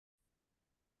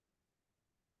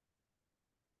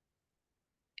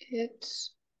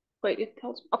It's, wait, it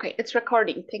tells, okay, it's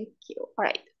recording. Thank you. All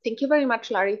right. Thank you very much,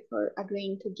 Larry, for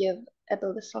agreeing to give a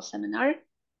Build a Cell seminar.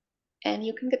 And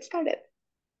you can get started.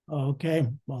 Okay.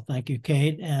 Well, thank you,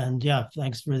 Kate. And yeah,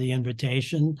 thanks for the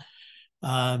invitation.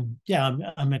 Yeah,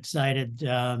 I'm excited.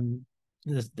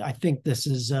 I think this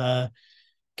is a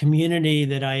community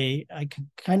that I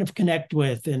kind of connect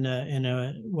with in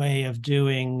a way of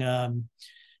doing,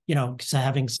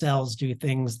 having cells do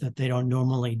things that they don't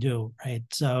normally do, right?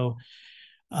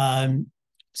 Um,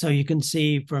 so you can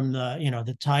see from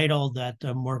the title that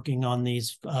I'm working on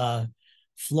these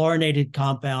fluorinated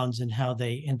compounds and how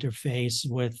they interface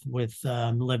with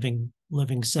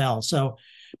living cells. So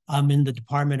I'm in the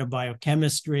Department of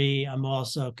Biochemistry. I'm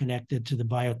also connected to the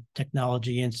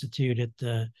Biotechnology Institute at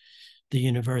the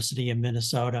University of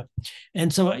Minnesota.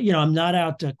 And so, I'm not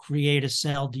out to create a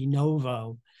cell de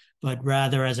novo, but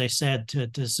rather, as I said,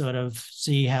 to sort of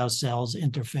see how cells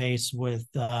interface with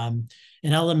an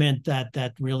element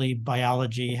that really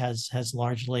biology has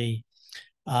largely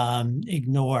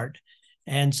ignored.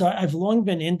 And so I've long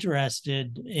been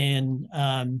interested in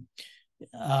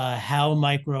how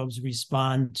microbes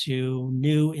respond to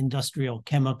new industrial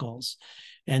chemicals.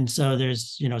 And so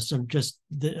there's, some just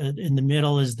in the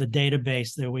middle is the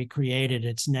database that we created.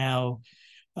 It's now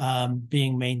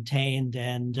being maintained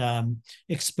and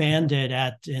expanded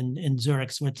in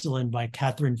Zurich, Switzerland by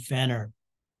Catherine Fenner.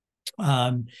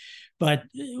 But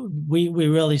we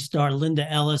really started,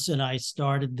 Linda Ellis and I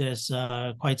started this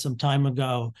quite some time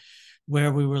ago,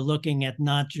 where we were looking at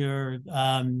not your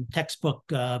textbook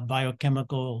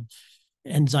biochemical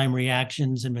enzyme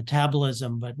reactions and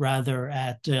metabolism, but rather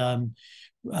at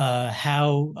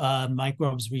how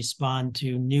microbes respond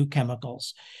to new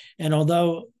chemicals. And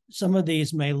although some of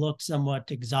these may look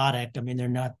somewhat exotic, I mean, they're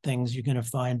not things you're going to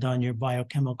find on your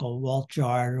biochemical wall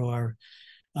chart or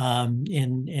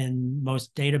in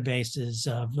most databases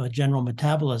of general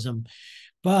metabolism.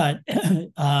 But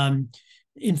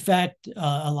in fact,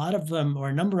 a lot of them, or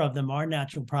a number of them, are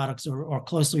natural products or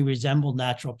closely resemble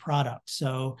natural products.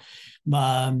 So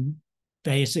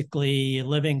basically,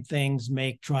 living things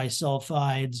make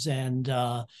trisulfides and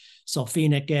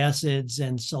sulfenic acids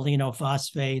and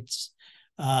selenophosphates,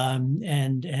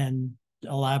 and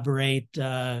elaborate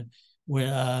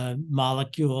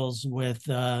molecules with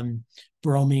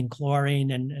bromine,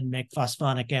 chlorine, and make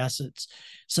phosphonic acids.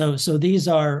 So these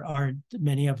are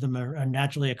many of them are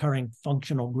naturally occurring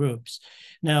functional groups.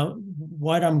 Now,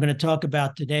 what I'm going to talk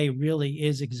about today really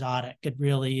is exotic. It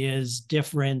really is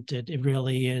different. It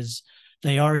really is.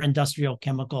 They are industrial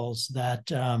chemicals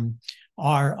that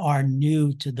are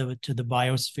new to the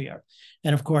biosphere,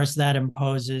 and of course that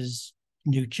imposes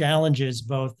new challenges,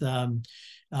 both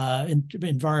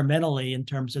environmentally in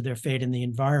terms of their fate in the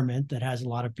environment that has a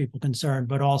lot of people concerned,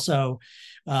 but also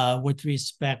with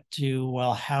respect to,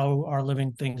 well, how are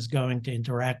living things going to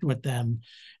interact with them?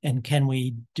 And can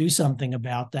we do something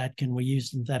about that? Can we use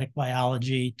synthetic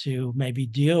biology to maybe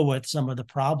deal with some of the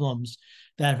problems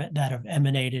that have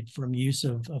emanated from use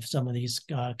of some of these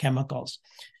chemicals?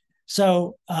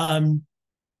 So,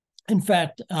 in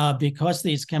fact, because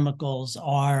these chemicals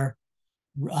are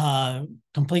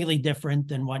completely different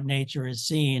than what nature has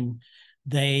seen,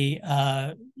 they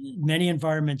many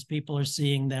environments, people are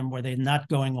seeing them where they're not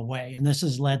going away, and this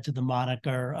has led to the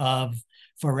moniker of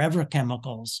forever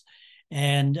chemicals.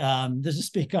 And this has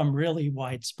become really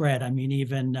widespread. I mean,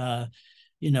 even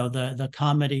the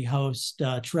comedy host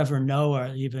Trevor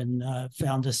Noah even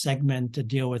found a segment to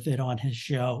deal with it on his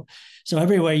show. So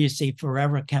everywhere you see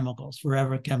forever chemicals,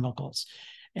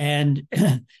 and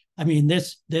I mean,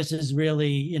 this is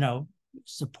really,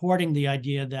 supporting the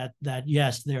idea that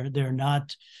yes, they're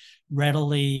not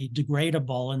readily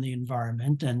degradable in the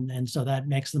environment, and so that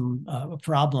makes them a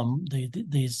problem.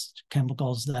 These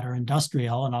chemicals that are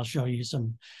industrial, and I'll show you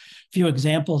some few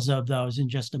examples of those in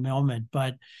just a moment.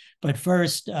 But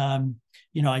first, I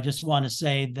just want to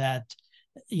say that,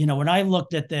 when I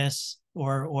looked at this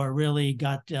or really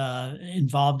got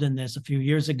involved in this a few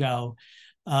years ago,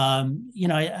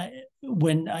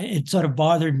 it sort of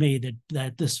bothered me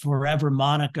that this forever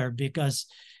moniker, because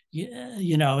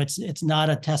it's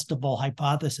not a testable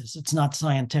hypothesis. It's not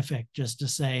scientific just to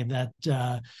say that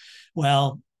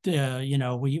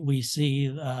we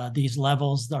see these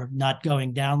levels are not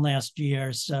going down last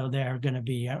year, so they're going to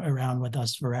be around with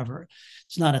us forever.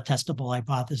 it's not a testable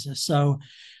hypothesis. So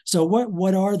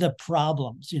what are the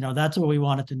problems? That's what we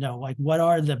wanted to know. Like, what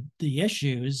are the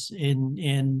issues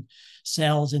in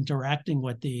cells interacting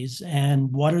with these, and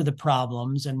what are the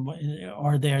problems, and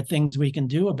are there things we can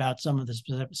do about some of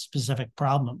the specific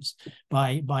problems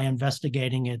by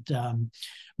investigating it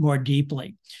more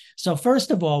deeply? So first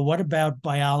of all, what about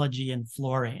biology and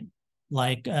fluorine?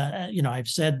 Like, I've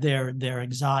said they're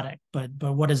exotic, but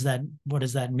what does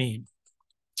that mean?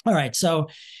 All right, so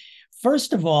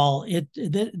first of all,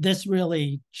 this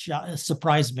really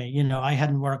surprised me. I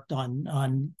hadn't worked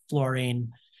on fluorine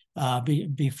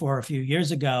before a few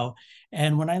years ago,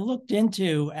 and when I looked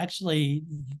into actually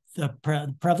the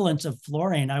prevalence of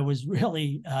fluorine, I was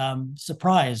really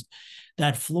surprised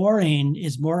that fluorine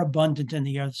is more abundant in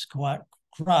the Earth's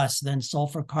crust than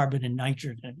sulfur, carbon, and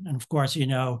nitrogen. And of course,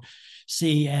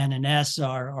 C, N, and S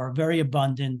are very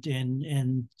abundant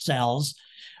in cells.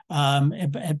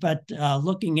 But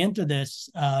looking into this,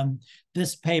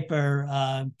 this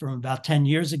paper from about 10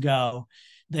 years ago,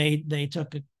 they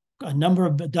took a number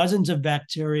of dozens of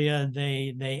bacteria,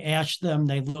 they ashed them,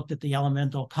 they looked at the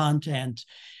elemental content,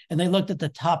 and they looked at the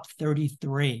top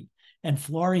 33. And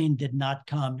fluorine did not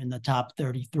come in the top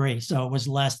 33. So it was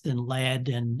less than lead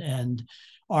and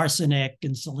arsenic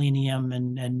and selenium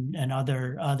and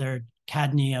other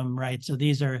cadmium, right? So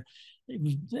these are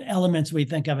elements we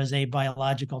think of as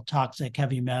abiological toxic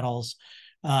heavy metals.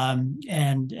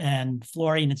 And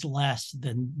fluorine is less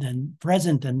than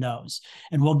present in those.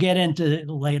 And we'll get into it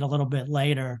a little bit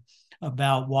later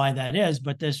about why that is,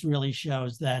 but this really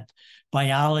shows that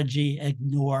biology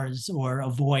ignores or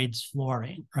avoids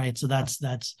fluorine, right? So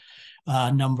that's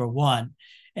number one.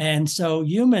 And so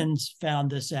humans found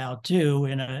this out too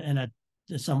in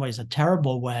some ways a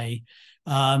terrible way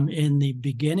in the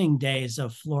beginning days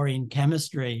of fluorine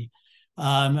chemistry.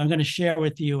 I'm going to share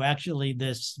with you actually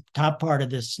this top part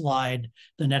of this slide.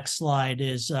 The next slide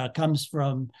comes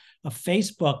from a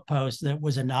Facebook post that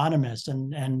was anonymous,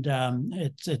 and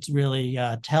it's really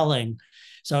telling.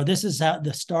 So this is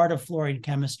the start of fluorine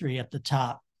chemistry at the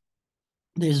top.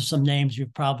 These are some names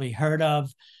you've probably heard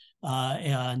of,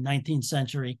 19th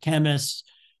century chemists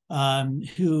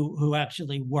who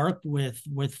actually worked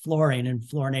with fluorine and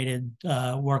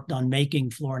worked on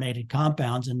making fluorinated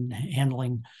compounds and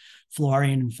handling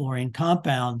fluorine and fluorine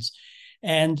compounds.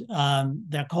 And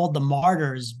they're called the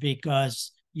martyrs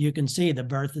because you can see the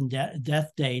birth and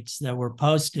death dates that were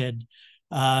posted.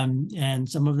 And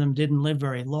some of them didn't live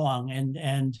very long.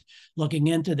 And looking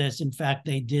into this, in fact,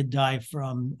 they did die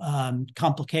from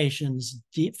complications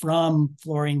from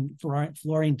fluorine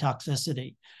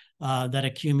toxicity that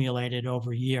accumulated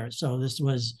over years. So this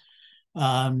was,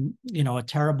 a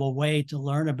terrible way to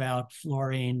learn about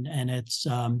fluorine and its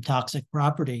toxic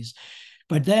properties.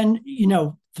 But then,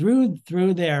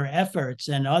 through their efforts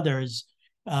and others,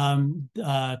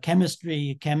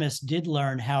 chemists did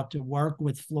learn how to work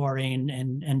with fluorine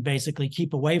and basically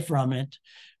keep away from it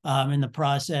in the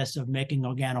process of making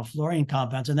organofluorine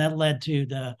compounds. And that led to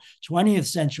the 20th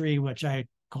century, which I'm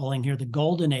calling here the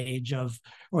golden age of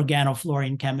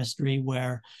organofluorine chemistry,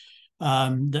 where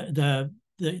the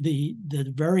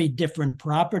very different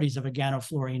properties of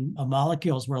organofluorine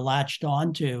molecules were latched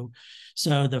onto.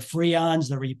 So the freons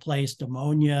that replaced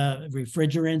ammonia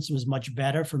refrigerants was much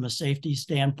better from a safety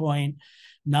standpoint.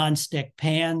 Non-stick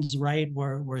pans, right,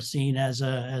 were seen as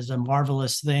a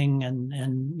marvelous thing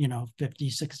and 50,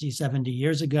 60, 70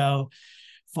 years ago.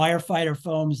 Firefighter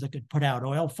foams that could put out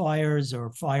oil fires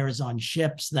or fires on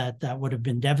ships that would have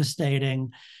been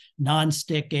devastating.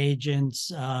 Non-stick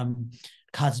agents,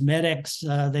 cosmetics,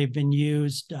 they've been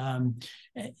used,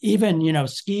 even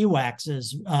ski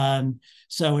waxes.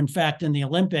 So in fact, in the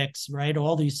Olympics, right,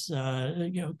 all these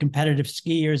competitive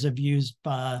skiers have used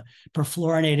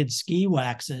perfluorinated ski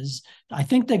waxes. I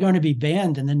think they're going to be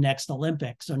banned in the next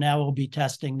Olympics. So now we'll be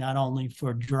testing not only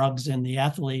for drugs in the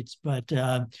athletes, but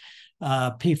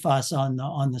PFAS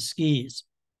on the skis.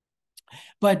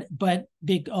 But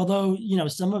although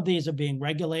some of these are being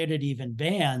regulated, even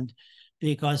banned,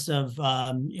 because of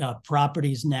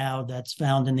properties now that's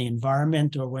found in the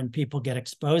environment or when people get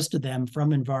exposed to them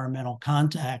from environmental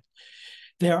contact,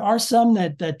 there are some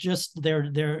that just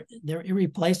they're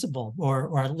irreplaceable,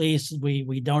 or at least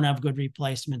we don't have good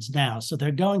replacements now. So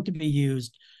they're going to be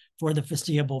used for the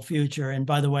foreseeable future. And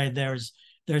by the way, there's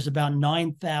about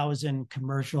 9,000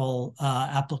 commercial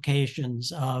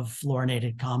applications of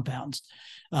fluorinated compounds.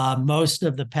 Most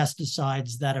of the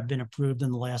pesticides that have been approved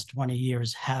in the last 20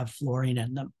 years have fluorine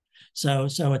in them. So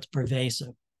it's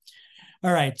pervasive.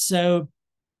 All right, so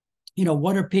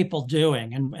what are people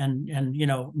doing,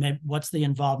 and what's the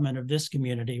involvement of this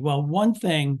community? Well, one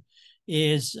thing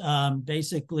is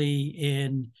basically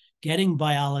in getting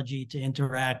biology to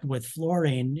interact with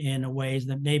fluorine in a ways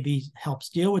that maybe helps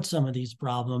deal with some of these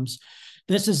problems.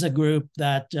 This is a group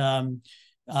that in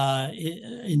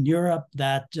Europe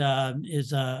that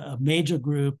is a major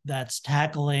group that's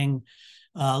tackling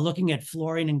looking at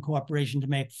fluorine incorporation to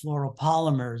make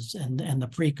fluoropolymers and the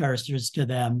precursors to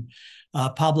them.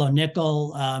 Pablo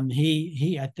Nickel,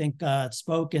 he I think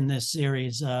spoke in this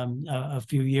series a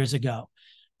few years ago.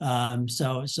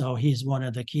 So he's one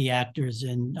of the key actors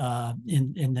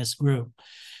in this group.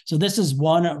 So this is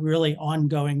one really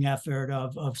ongoing effort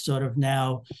of sort of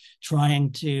now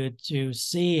trying to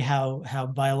see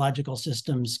how biological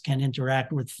systems can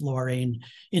interact with fluorine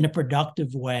in a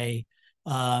productive way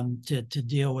to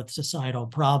deal with societal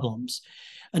problems.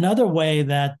 Another way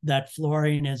that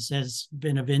fluorine has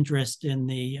been of interest in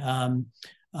the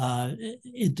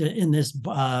in this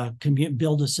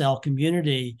build-a-cell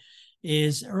community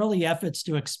is early efforts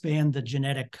to expand the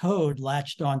genetic code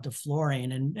latched onto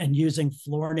fluorine and using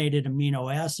fluorinated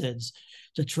amino acids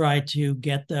to try to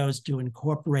get those to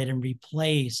incorporate and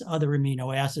replace other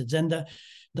amino acids. And the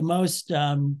most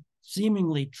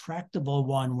seemingly tractable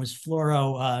one was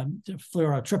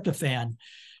fluorotryptophan,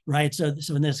 right? So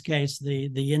in this case,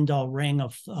 the indole ring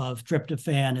of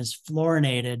tryptophan is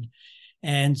fluorinated.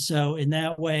 And so in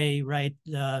that way, right,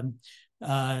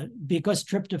 because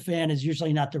tryptophan is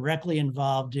usually not directly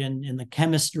involved in the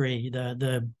chemistry,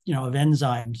 of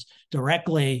enzymes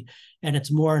directly, and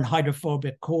it's more in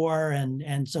hydrophobic core,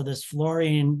 and so this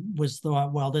fluorine was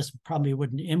thought, well, this probably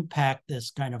wouldn't impact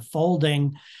this kind of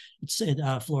folding.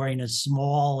 Fluorine is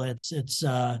small.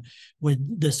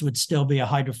 This would still be a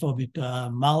hydrophobic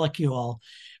molecule,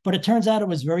 but it turns out it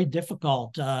was very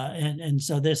difficult. And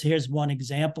so here's one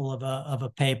example of a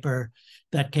paper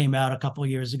that came out a couple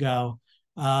of years ago.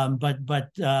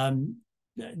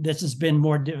 This has been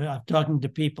more talking to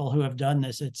people who have done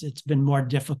this. It's been more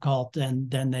difficult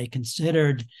than they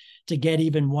considered to get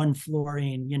even one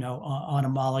fluorine, on a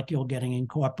molecule getting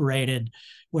incorporated,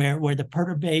 where the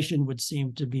perturbation would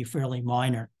seem to be fairly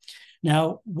minor.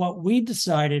 Now, what we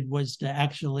decided was to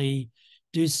actually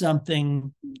do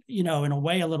something, in a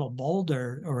way a little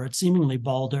bolder, or seemingly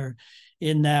bolder,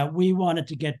 in that we wanted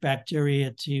to get bacteria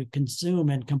to consume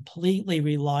and completely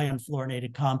rely on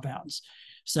fluorinated compounds.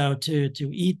 So to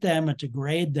eat them and to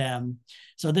grade them.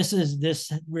 So this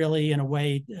really, in a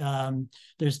way,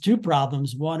 there's two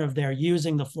problems. One of they're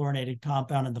using the fluorinated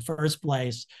compound in the first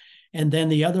place. And then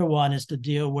the other one is to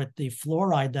deal with the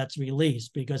fluoride that's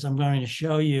released, because I'm going to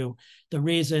show you the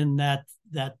reason that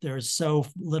there's so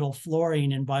little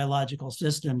fluorine in biological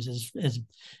systems is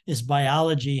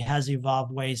biology has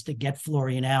evolved ways to get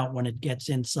fluorine out when it gets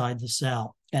inside the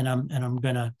cell. And I'm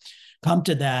going to come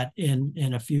to that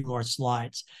in a few more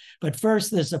slides. But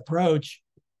first, this approach,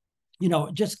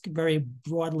 just very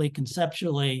broadly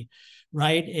conceptually,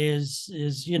 right, is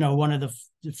one of the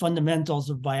fundamentals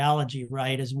of biology,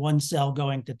 right, is one cell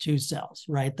going to two cells,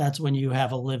 right? That's when you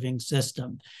have a living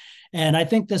system. And I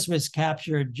think this was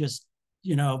captured just,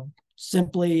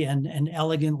 simply and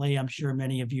elegantly. I'm sure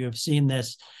many of you have seen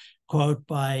this quote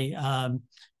by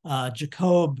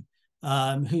Jacob,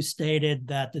 who stated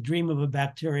that the dream of a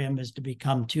bacterium is to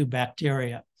become two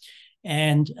bacteria.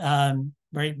 And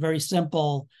very, very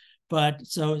simple. But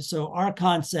so our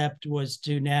concept was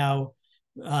to now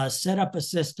set up a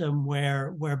system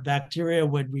where bacteria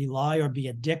would rely or be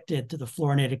addicted to the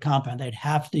fluorinated compound. They'd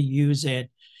have to use it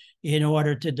in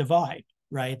order to divide,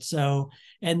 right? So,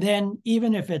 and then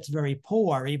even if it's very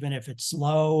poor, even if it's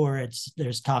slow or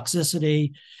there's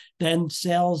toxicity, then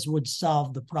cells would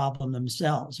solve the problem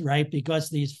themselves, right? Because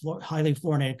these highly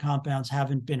fluorinated compounds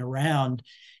haven't been around,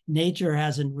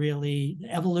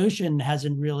 evolution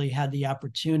hasn't really had the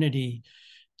opportunity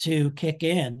to kick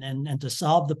in and to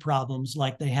solve the problems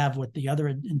like they have with the other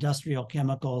industrial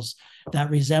chemicals that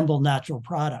resemble natural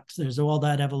products. There's all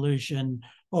that evolution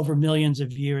over millions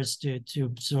of years to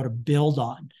sort of build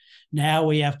on. Now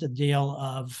we have to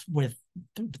deal with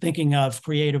thinking of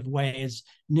creative ways,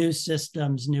 new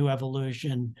systems, new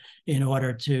evolution in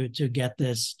order to get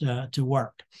this to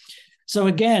work. So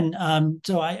again,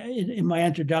 in my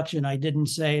introduction, I didn't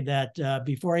say that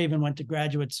before I even went to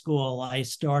graduate school, I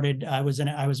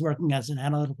was working as an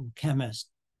analytical chemist.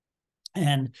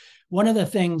 And one of the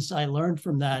things I learned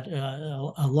from that,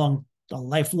 a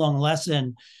lifelong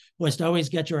lesson, was to always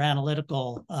get your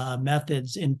analytical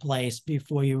methods in place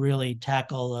before you really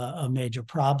tackle a major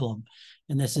problem.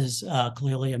 And this is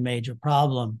clearly a major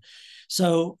problem.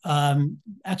 So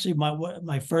actually,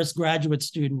 my first graduate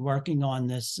student working on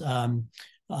this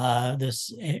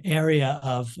this area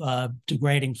of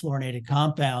degrading fluorinated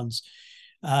compounds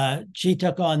she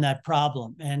took on that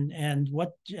problem. And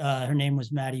what her name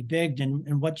was Maddie Bigd,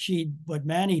 and what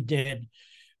Manny did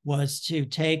was to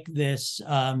take this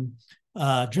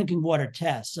drinking water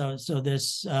test. So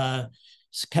this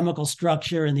chemical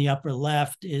structure in the upper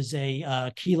left is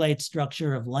a chelate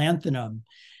structure of lanthanum.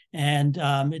 And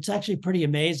it's actually pretty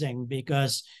amazing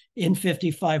because in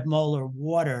 55 molar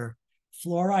water,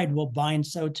 fluoride will bind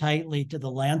so tightly to the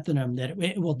lanthanum that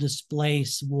it will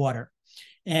displace water.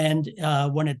 And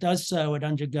when it does so, it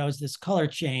undergoes this color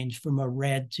change from a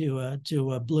red to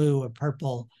a blue or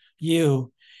purple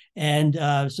hue. And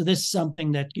so this is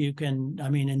something that you can, I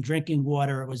mean, in drinking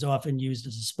water, it was often used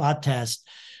as a spot test.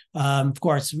 Of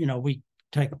course, we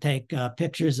take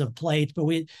pictures of plates, but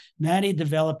Maddie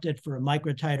developed it for a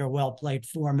microtiter well plate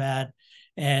format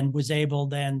and was able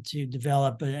then to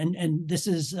develop, and this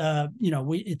is,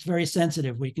 it's very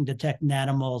sensitive. We can detect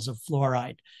nanomoles of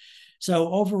fluoride.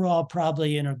 So overall,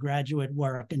 probably in her graduate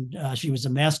work, and she was a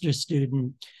master's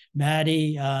student,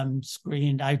 Maddie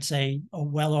screened, I'd say,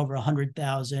 well over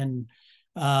 100,000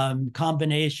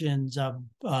 combinations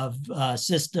of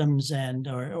systems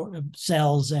or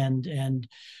cells and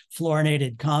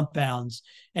fluorinated compounds,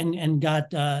 and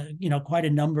got quite a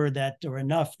number that, or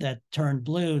enough that turned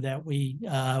blue, that we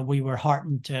were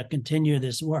heartened to continue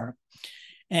this work.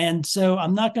 And so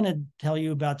I'm not going to tell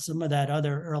you about some of that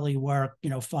other early work,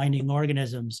 finding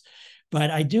organisms, but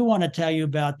I do want to tell you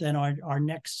about then our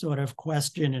next sort of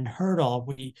question and hurdle.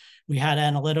 We had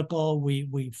analytical,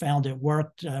 we found it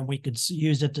worked, we could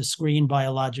use it to screen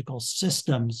biological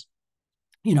systems,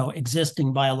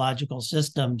 existing biological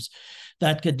systems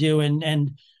that could do,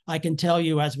 and I can tell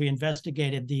you, as we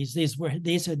investigated these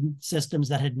had systems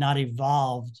that had not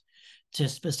evolved to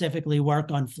specifically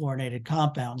work on fluorinated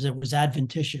compounds. It was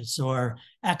adventitious or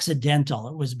accidental.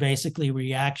 It was basically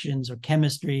reactions or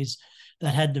chemistries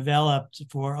that had developed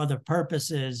for other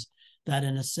purposes that,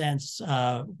 in a sense,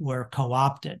 were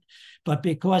co-opted. But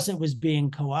because it was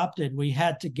being co-opted, we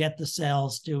had to get the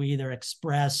cells to either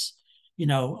express,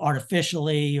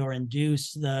 artificially, or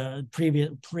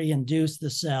pre-induce the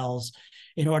cells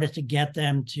in order to get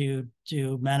them to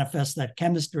manifest that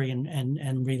chemistry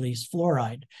and release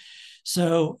fluoride.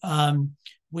 So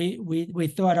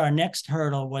we thought our next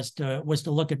hurdle was to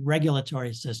look at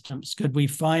regulatory systems. Could we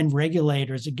find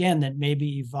regulators, again, that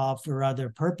maybe evolved for other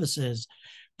purposes,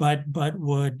 but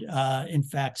would in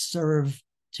fact serve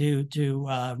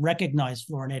to recognize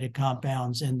fluorinated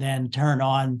compounds and then turn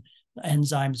on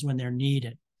enzymes when they're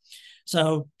needed?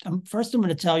 So first, I'm going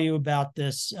to tell you about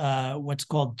this, what's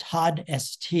called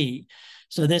TOD-ST.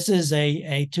 So this is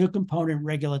a two-component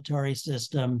regulatory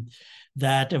system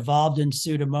that evolved in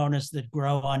Pseudomonas that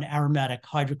grow on aromatic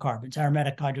hydrocarbons.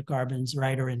 Aromatic hydrocarbons,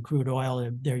 right, are in crude oil.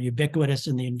 They're ubiquitous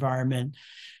in the environment.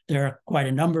 There are quite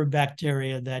a number of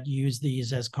bacteria that use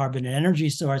these as carbon and energy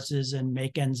sources and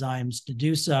make enzymes to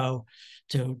do so,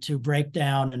 to break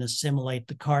down and assimilate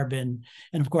the carbon.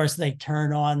 And of course, they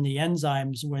turn on the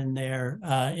enzymes when they're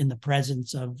in the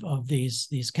presence of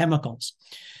these chemicals.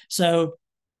 So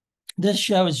this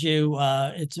shows you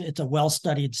it's a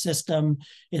well-studied system.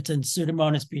 It's in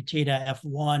Pseudomonas butida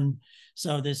F1.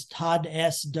 So this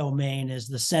TOD-S domain is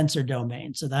the sensor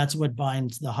domain. So that's what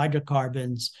binds the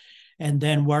hydrocarbons. And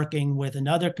then working with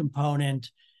another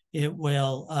component, it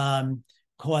will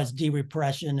cause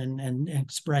derepression and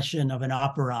expression of an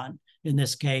operon, in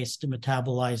this case, to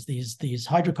metabolize these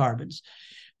hydrocarbons.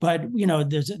 But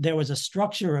there was a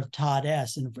structure of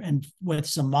TOD-S, and with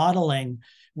some modeling,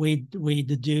 we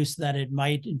deduced that it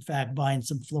might in fact bind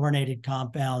some fluorinated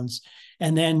compounds,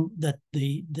 and then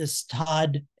this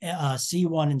TOD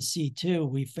C1 and C2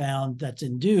 we found that's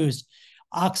induced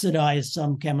oxidize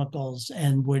some chemicals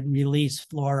and would release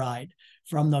fluoride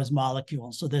from those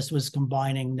molecules. So this was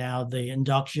combining now the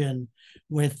induction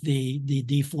with the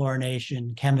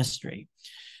defluorination chemistry.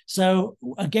 So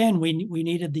again, we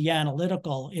needed the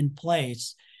analytical in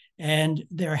place, and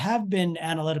there have been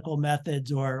analytical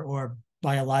methods or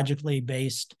biologically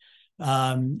based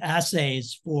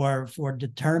assays for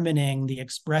determining the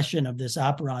expression of this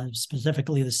operon,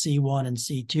 specifically the C1 and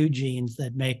C2 genes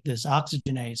that make this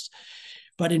oxygenase.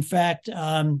 But in fact,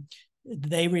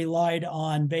 they relied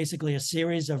on basically a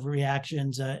series of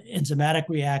reactions, enzymatic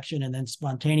reaction, and then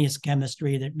spontaneous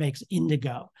chemistry that makes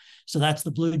indigo. So that's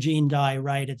the blue gene dye,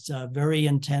 right? It's a very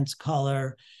intense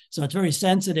color. So it's very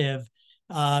sensitive.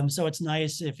 So it's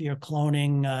nice if you're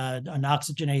cloning an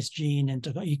oxygenase gene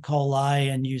into E.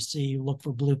 coli and you look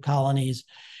for blue colonies.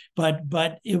 But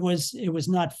it was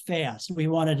not fast. We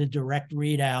wanted a direct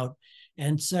readout.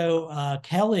 And so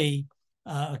Kelly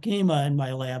Akima in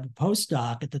my lab, a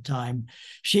postdoc at the time,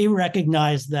 she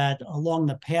recognized that along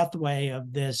the pathway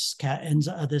of this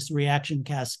reaction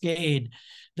cascade,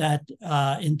 that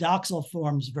indoxyl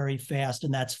forms very fast,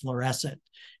 and that's fluorescent.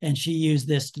 And she used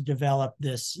this to develop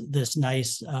this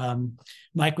nice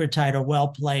microtiter well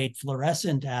plate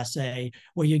fluorescent assay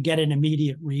where you get an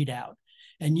immediate readout.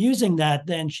 And using that,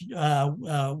 then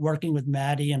working with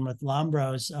Maddie and with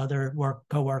Lambros, other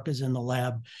co-workers in the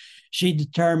lab, she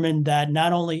determined that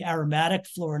not only aromatic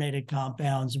fluorinated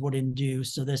compounds would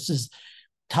induce, so this is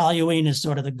toluene is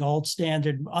sort of the gold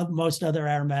standard. Most other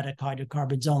aromatic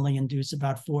hydrocarbons only induce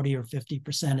about 40 or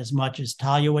 50% as much as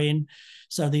toluene.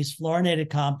 So these fluorinated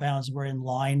compounds were in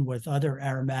line with other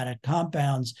aromatic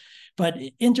compounds. But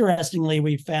interestingly,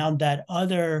 we found that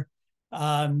other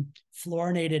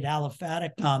fluorinated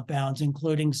aliphatic compounds,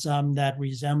 including some that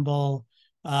resemble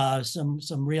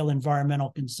some real environmental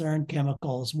concern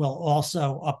chemicals, will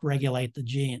also upregulate the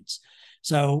genes.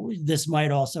 So this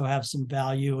might also have some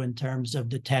value in terms of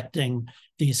detecting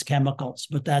these chemicals,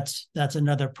 but that's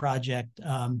another project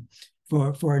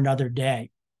for another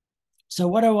day. So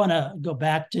what I want to go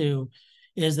back to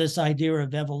is this idea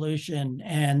of evolution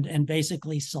and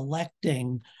basically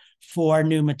selecting for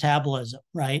new metabolism,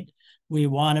 right? We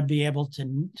want to be able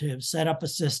to set up a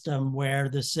system where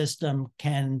the system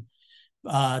can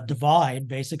divide.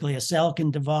 Basically, a cell can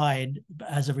divide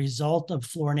as a result of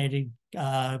fluorinated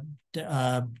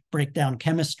breakdown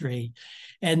chemistry,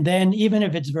 and then even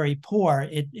if it's very poor,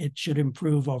 it should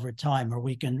improve over time, or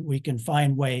we can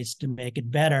find ways to make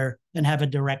it better and have a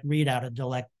direct readout,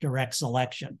 a direct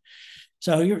selection.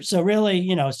 So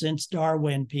really, since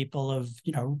Darwin, people have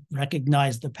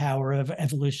recognized the power of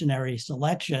evolutionary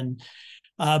selection.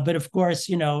 But of course,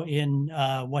 in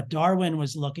what Darwin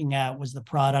was looking at was the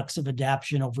products of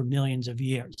adaptation over millions of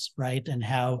years, right? And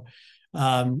how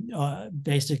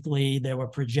basically there were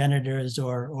progenitors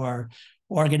or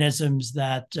organisms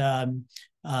that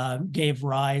gave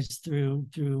rise through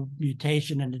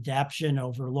mutation and adaptation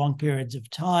over long periods of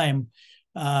time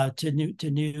to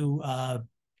new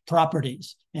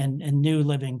properties and new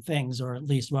living things, or at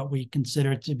least what we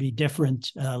consider to be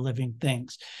different living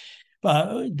things.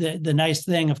 The nice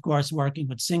thing, of course, working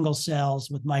with single cells,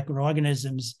 with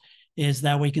microorganisms, is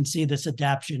that we can see this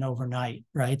adaptation overnight,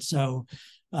 right? So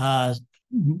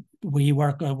we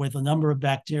work with a number of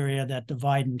bacteria that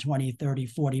divide in 20, 30,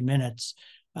 40 minutes.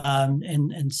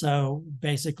 And so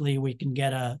basically we can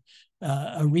get a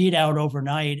readout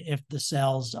overnight if the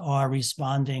cells are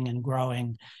responding and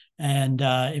growing, and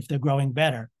if they're growing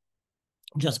better,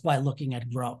 just by looking at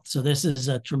growth. So this is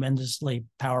a tremendously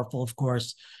powerful, of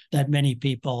course, that many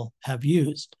people have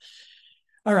used.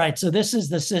 All right, so this is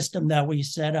the system that we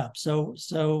set up.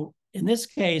 So in this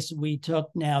case, we took,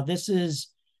 now this is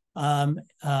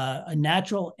a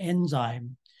natural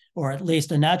enzyme, or at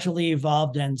least a naturally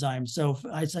evolved enzyme. So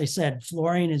as I said,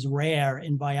 fluorine is rare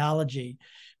in biology,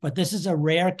 but this is a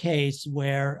rare case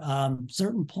where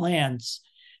certain plants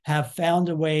have found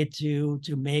a way to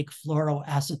make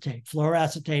fluoroacetate.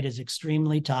 Fluoroacetate is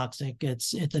extremely toxic.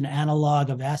 It's an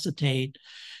analog of acetate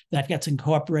that gets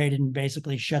incorporated and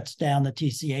basically shuts down the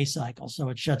TCA cycle. So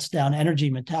it shuts down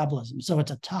energy metabolism. So it's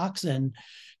a toxin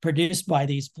produced by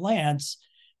these plants.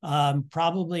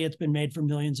 Probably it's been made for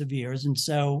millions of years. And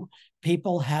so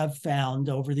people have found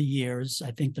over the years,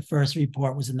 I think the first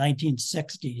report was in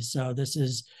 1960s. So this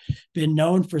has been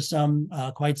known for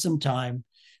quite some time,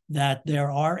 that there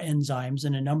are enzymes,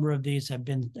 and a number of these have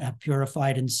been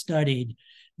purified and studied,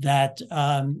 that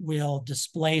will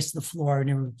displace the fluorine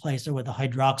and replace it with a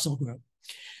hydroxyl group.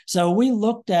 So we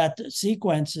looked at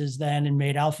sequences then and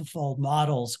made AlphaFold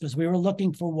models, because we were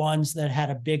looking for ones that had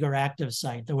a bigger active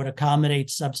site that would accommodate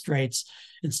substrates.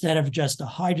 Instead of just a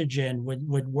hydrogen,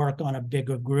 would work on a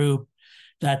bigger group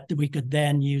that we could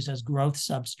then use as growth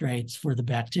substrates for the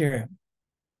bacteria.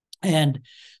 And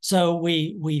so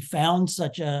we found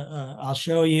such I'll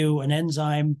show you an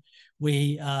enzyme.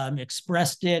 We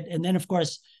expressed it. And then, of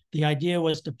course, the idea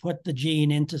was to put the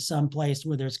gene into some place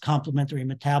where there's complementary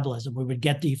metabolism. We would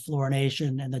get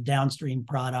defluorination, and the downstream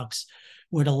products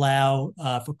would allow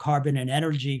for carbon and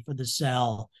energy for the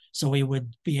cell. So we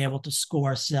would be able to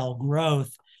score cell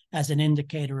growth as an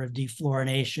indicator of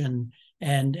defluorination.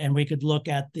 And we could look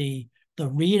at the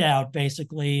readout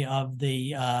basically of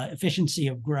the efficiency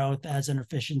of growth as an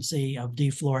efficiency of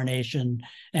defluorination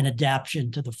and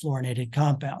adaptation to the fluorinated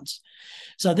compounds.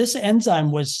 So this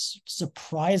enzyme was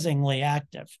surprisingly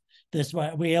active.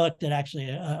 We looked at actually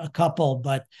a couple,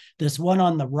 but this one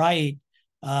on the right,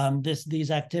 these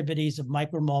activities of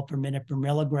micromole per minute per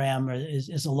milligram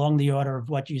is along the order of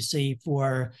what you see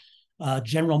for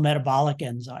general metabolic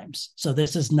enzymes. So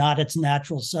this is not its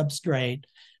natural substrate,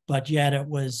 but yet it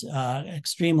was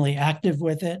extremely active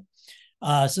with it.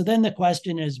 So then the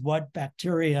question is, what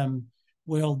bacterium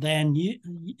will then,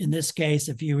 in this case,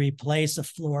 if you replace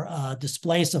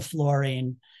displace a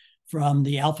fluorine from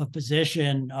the alpha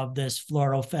position of this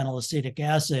fluorophenylacetic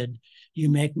acid, you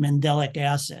make mandelic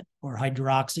acid or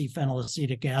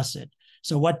hydroxyphenylacetic acid.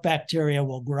 So what bacteria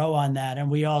will grow on that? And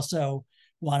we also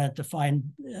wanted to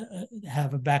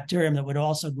have a bacterium that would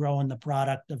also grow in the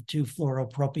product of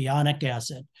 2-fluoropropionic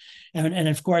acid. And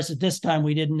of course, at this time,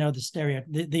 we didn't know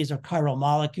these are chiral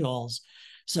molecules.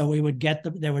 So we would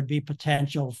there would be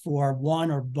potential for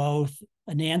one or both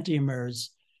enantiomers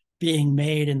being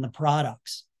made in the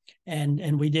products.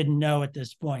 And we didn't know at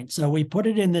this point. So we put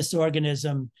it in this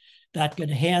organism that could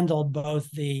handle both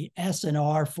the S and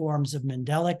R forms of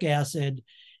mandelic acid,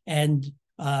 and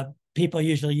people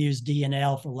usually use D and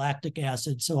L for lactic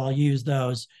acid, so I'll use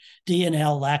those. D and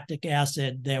L lactic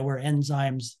acid, there were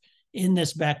enzymes in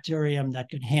this bacterium that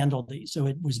could handle these. So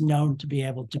it was known to be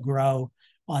able to grow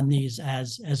on these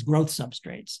as growth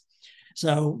substrates.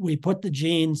 So we put the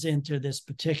genes into this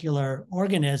particular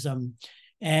organism,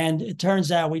 and it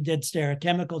turns out we did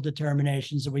stereochemical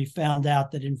determinations, and we found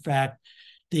out that, in fact,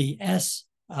 the S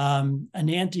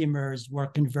enantiomers were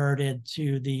converted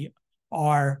to the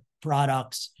R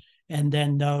products, and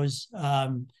then those,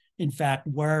 in fact,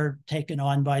 were taken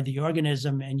on by the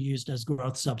organism and used as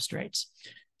growth substrates.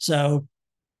 So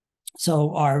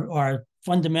our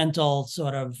fundamental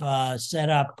sort of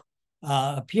setup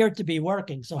appeared to be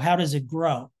working. So how does it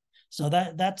grow? So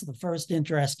that's the first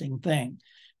interesting thing,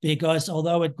 because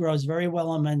although it grows very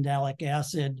well on mandelic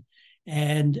acid,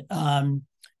 and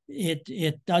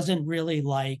it doesn't really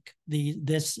like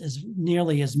this as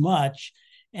nearly as much,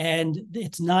 and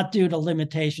it's not due to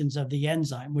limitations of the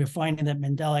enzyme. We're finding that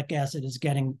mandelic acid is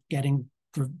getting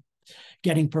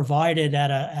provided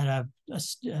at a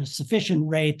sufficient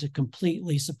rate to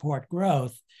completely support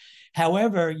growth.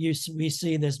 However, we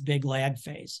see this big lag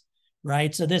phase,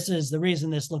 right? So this is the reason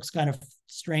this looks kind of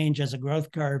strange as a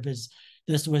growth curve. Is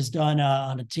this was done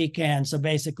on a TCAN. So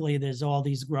basically there's all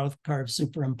these growth curves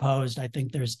superimposed. I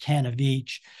think there's 10 of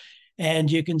each.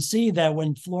 And you can see that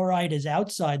when fluoride is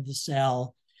outside the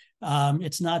cell,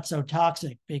 it's not so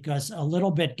toxic because a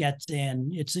little bit gets in.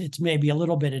 It's maybe a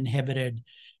little bit inhibited,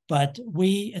 but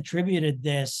we attributed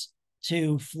this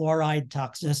to fluoride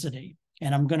toxicity.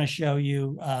 And I'm going to show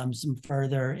you some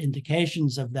further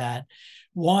indications of that.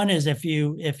 One is if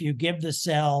you give the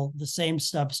cell the same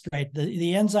substrate,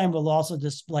 the enzyme will also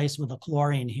displace with a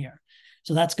chlorine here.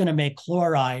 So that's going to make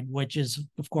chloride, which is,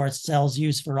 of course, cells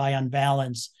use for ion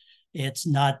balance. It's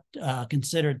not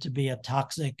considered to be a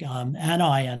toxic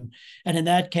anion. And in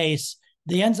that case,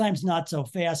 the enzyme's not so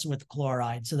fast with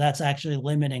chloride, so that's actually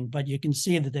limiting. But you can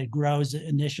see that it grows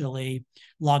initially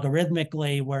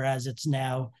logarithmically, whereas it's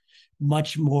now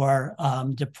much more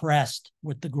depressed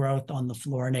with the growth on the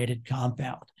fluorinated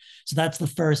compound. So that's the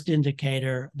first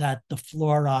indicator that the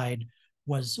fluoride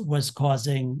was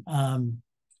causing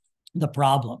the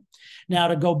problem. Now,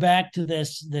 to go back to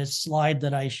this slide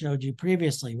that I showed you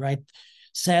previously, right?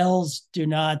 Cells do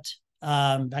not,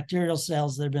 bacterial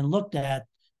cells that have been looked at,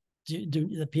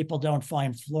 the people don't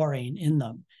find fluorine in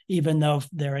them, even though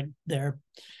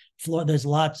there's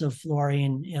lots of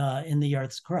fluorine in the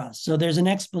Earth's crust. So there's an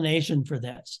explanation for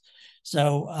this.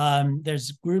 So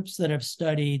there's groups that have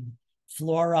studied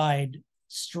fluoride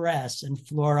stress and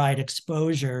fluoride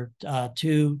exposure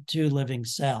to living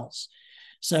cells.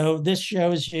 So this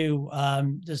shows you,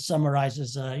 this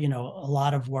summarizes a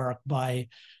lot of work by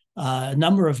a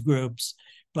number of groups,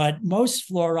 but most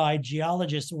fluoride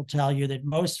geologists will tell you that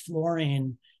most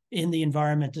fluorine in the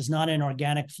environment is not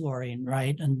inorganic fluorine,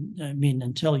 right? And I mean,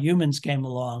 until humans came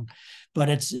along, but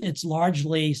it's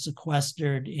largely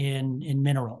sequestered in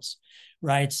minerals,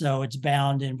 right? So it's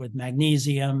bound in with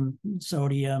magnesium,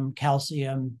 sodium,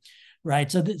 calcium,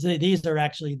 right? So these are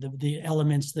actually the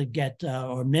elements that get,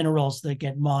 or minerals that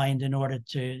get mined in order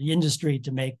to the industry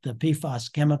to make the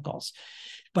PFAS chemicals.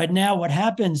 But now what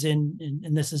happens and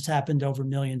this has happened over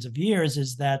millions of years,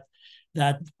 is that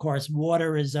of course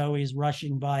water is always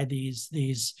rushing by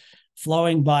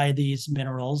flowing by these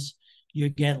minerals. You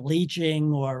get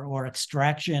leaching or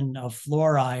extraction of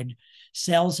fluoride.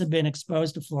 Cells have been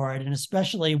exposed to fluoride, and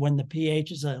especially when the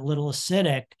pH is a little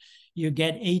acidic, you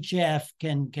get HF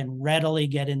can readily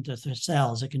get into the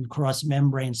cells. It can cross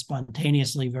membranes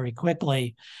spontaneously very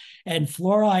quickly. And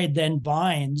fluoride then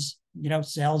binds,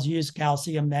 cells use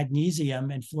calcium,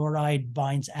 magnesium, and fluoride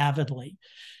binds avidly.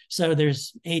 So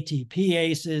there's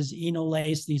ATPases,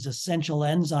 enolase, these essential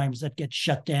enzymes that get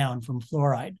shut down from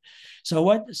fluoride. So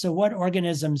what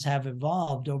organisms have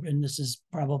evolved over, and this is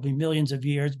probably millions of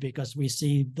years because we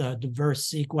see the diverse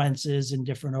sequences in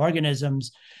different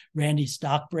organisms. Randy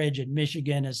Stockbridge at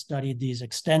Michigan has studied these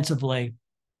extensively.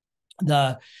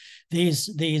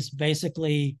 These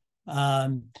basically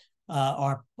are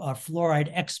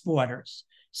fluoride exporters.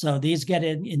 So these get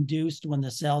induced when the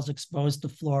cell's exposed to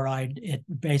fluoride. It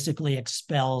basically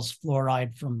expels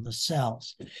fluoride from the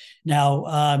cells.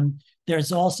 Now,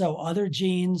 there's also other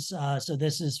genes. So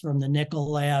this is from the Nickel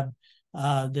lab.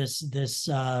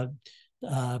 Basically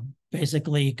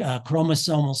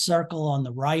chromosomal circle on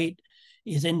the right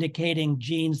is indicating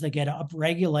genes that get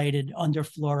upregulated under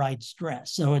fluoride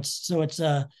stress. So it's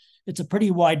a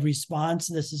pretty wide response.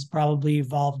 This has probably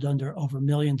evolved over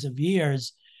millions of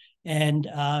years. And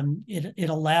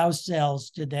it allows cells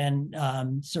to then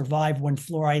survive when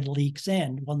fluoride leaks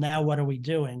in. Well, now what are we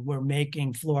doing? We're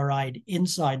making fluoride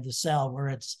inside the cell where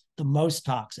it's the most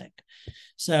toxic.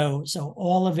 So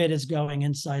all of it is going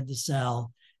inside the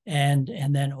cell, and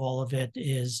then all of it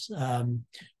is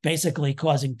basically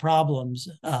causing problems,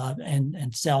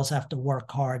 and cells have to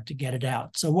work hard to get it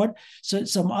out. So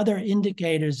some other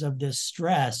indicators of this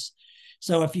stress.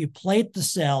 So if you plate the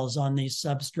cells on these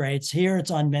substrates, here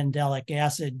it's on mandelic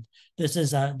acid.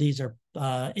 These are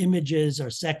images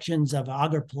or sections of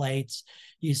agar plates.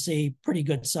 You see pretty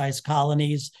good sized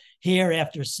colonies. Here,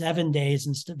 after 7 days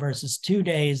versus 2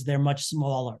 days, they're much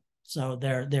smaller. So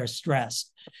they're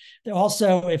stressed.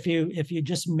 Also, if you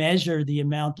just measure the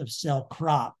amount of cell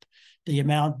crop, the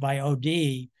amount by OD,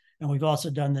 and we've also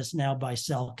done this now by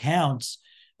cell counts,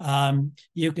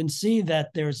 you can see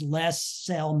that there's less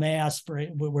cell mass.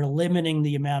 We're limiting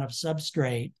the amount of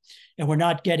substrate, and we're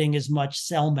not getting as much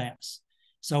cell mass.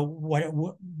 So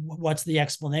what's the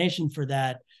explanation for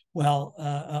that? Well,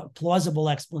 a plausible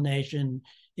explanation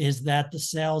is that the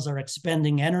cells are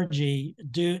expending energy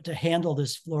due to handle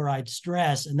this fluoride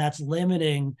stress, and that's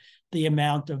limiting the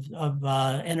amount of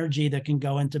energy that can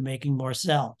go into making more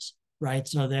cells, right?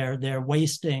 So they're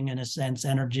wasting, in a sense,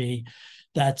 energy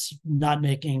that's not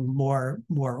making more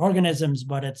organisms,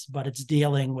 but it's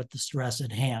dealing with the stress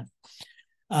at hand.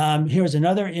 Here's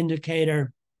another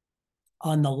indicator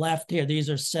on the left here. These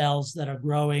are cells that are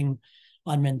growing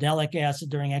on mandelic acid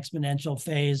during exponential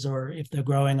phase, or if they're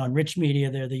growing on rich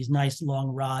media, they're these nice long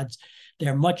rods.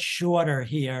 They're much shorter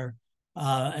here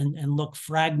and look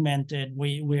fragmented.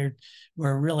 We're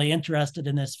really interested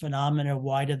in this phenomena.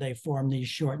 Why do they form these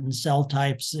shortened cell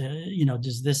types?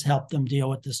 Does this help them deal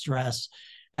with the stress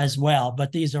as well?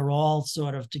 But these are all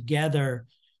sort of together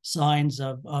signs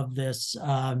of this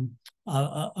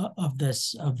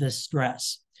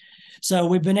stress. So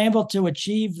we've been able to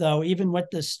achieve, though, even with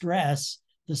the stress,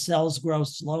 the cells grow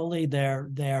slowly.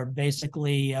 They're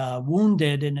basically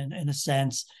wounded in a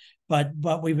sense, but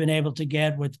we've been able to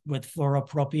get with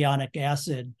fluoropropionic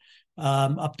acid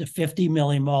up to 50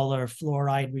 millimolar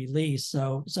fluoride release.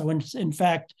 So in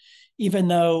fact, even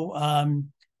though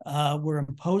we're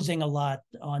imposing a lot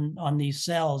on these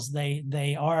cells,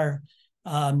 they are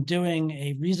doing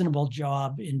a reasonable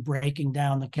job in breaking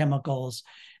down the chemicals.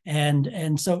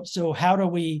 And so how do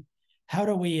we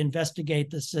investigate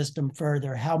the system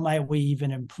further? How might we even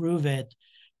improve it,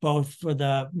 both for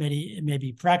the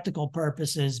maybe practical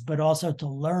purposes, but also to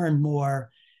learn more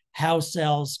how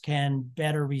cells can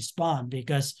better respond?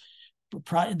 Because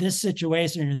this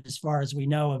situation, as far as we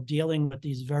know, of dealing with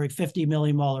these very 50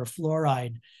 millimolar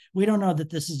fluoride, we don't know that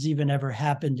this has even ever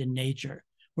happened in nature,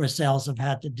 where cells have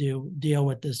had to deal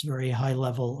with this very high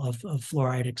level of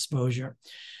fluoride exposure.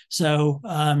 So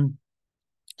now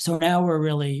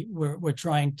we're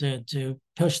trying to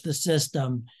push the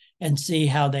system and see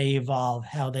how they evolve,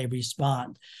 how they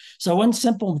respond. So one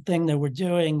simple thing that we're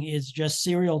doing is just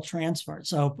serial transfer.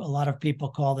 So a lot of people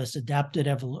call this adaptive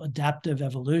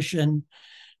evolution.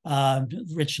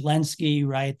 Rich Lenski,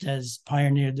 right, has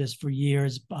pioneered this for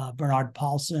years. Bernard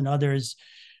Paulson, others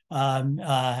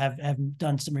have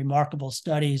done some remarkable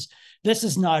studies. This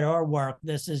is not our work.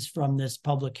 This is from this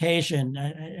publication,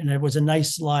 and it was a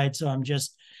nice slide. So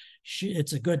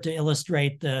it's good to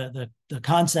illustrate the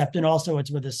concept, and also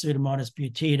it's with a Pseudomonas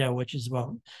butida, which is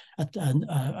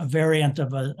a variant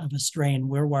of a strain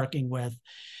we're working with.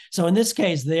 So in this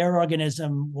case, their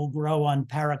organism will grow on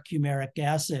paracumaric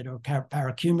acid or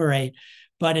paracumarate,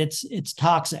 but it's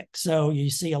toxic. So you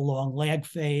see a long lag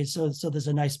phase. So there's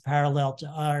a nice parallel to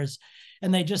ours.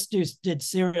 And they just did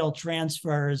serial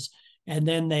transfers, and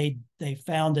then they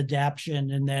found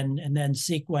adaptation, and then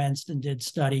sequenced and did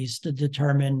studies to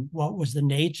determine what was the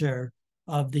nature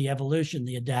of the evolution,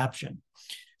 the adaptation.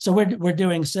 So we're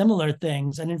doing similar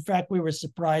things. And in fact, we were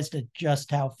surprised at just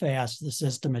how fast the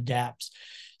system adapts.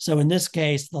 So in this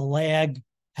case, the lag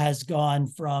has gone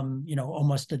from,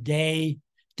 almost a day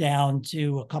down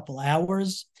to a couple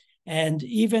hours. And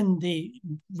even the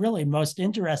really most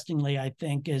interestingly, I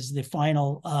think, is the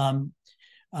final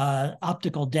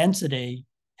optical density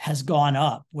has gone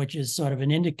up, which is sort of an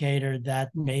indicator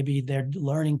that maybe they're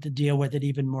learning to deal with it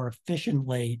even more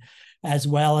efficiently, as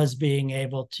well as being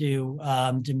able to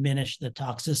diminish the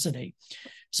toxicity.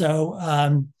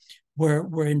 So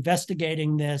we're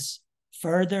investigating this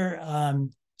further.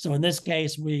 So in this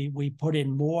case, we put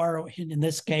in more. In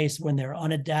this case, when they're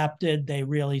unadapted, they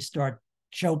really start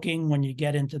choking when you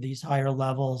get into these higher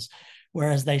levels,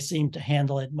 whereas they seem to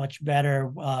handle it much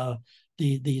better,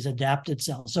 these adapted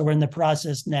cells. So we're in the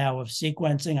process now of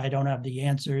sequencing. I don't have the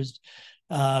answers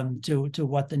to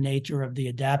what the nature of the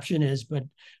adaptation is, but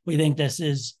we think this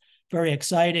is very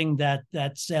exciting that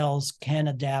cells can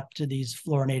adapt to these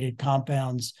fluorinated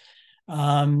compounds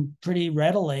pretty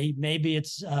readily. Maybe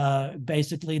it's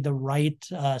basically the right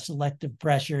selective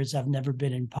pressures have never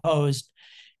been imposed,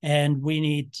 and we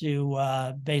need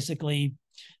to basically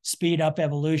speed up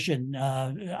evolution.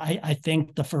 I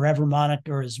think the forever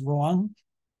moniker is wrong.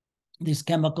 These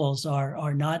chemicals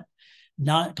are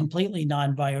not completely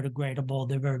non-biodegradable.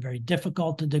 They're very, very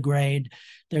difficult to degrade.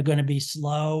 They're going to be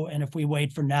slow. And if we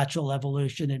wait for natural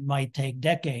evolution, it might take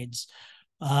decades.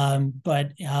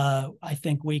 But I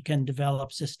think we can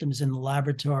develop systems in the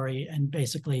laboratory and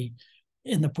basically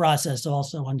in the process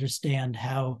also understand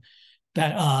how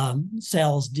that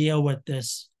cells deal with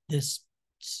this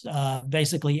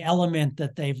basically element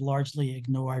that they've largely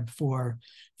ignored for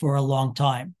a long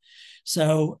time.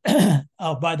 So,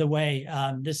 oh, by the way,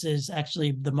 this is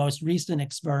actually the most recent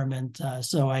experiment.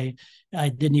 So I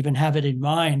didn't even have it in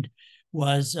mind.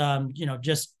 Was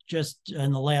just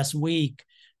in the last week,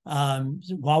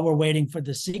 while we're waiting for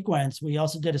the sequence, we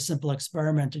also did a simple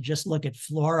experiment to just look at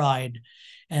fluoride,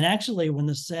 and actually, when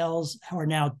the cells are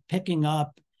now picking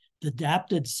up, the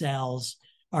adapted cells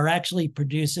are actually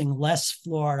producing less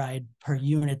fluoride per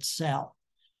unit cell.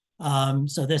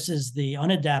 So this is the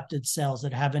unadapted cells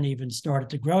that haven't even started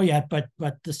to grow yet, but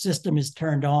the system is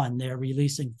turned on. They're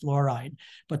releasing fluoride,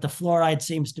 but the fluoride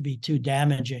seems to be too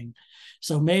damaging.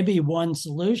 So maybe one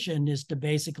solution is to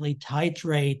basically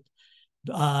titrate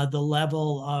the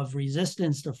level of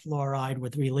resistance to fluoride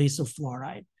with release of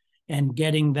fluoride, and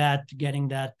getting that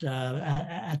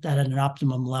at an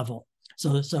optimum level.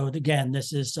 So again,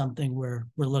 this is something we're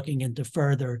looking into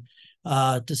further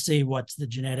to see what's the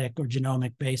genetic or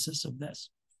genomic basis of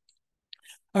this.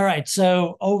 All right,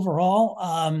 so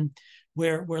overall,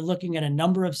 we're looking at a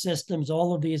number of systems.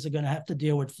 All of these are going to have to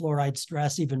deal with fluoride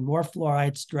stress, even more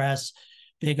fluoride stress,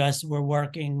 because we're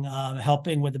working,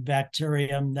 helping with the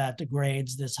bacterium that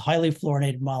degrades this highly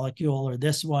fluorinated molecule, or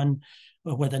this one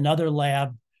with another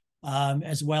lab,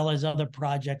 as well as other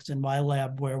projects in my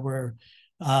lab where we're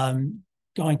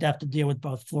going to have to deal with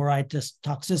both fluoride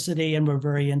toxicity, and we're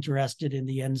very interested in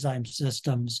the enzyme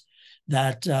systems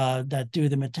that do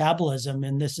the metabolism.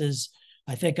 And this is,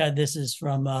 I think this is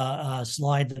from a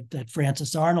slide that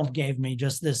Francis Arnold gave me,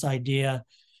 just this idea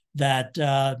that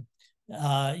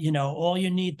all you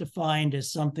need to find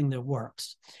is something that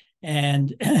works.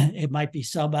 And it might be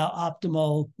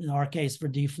suboptimal, in our case, for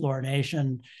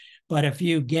defluorination. But if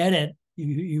you get it,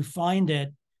 you find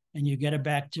it, and you get a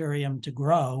bacterium to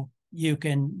grow, you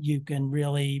can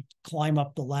really climb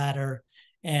up the ladder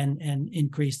and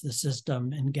increase the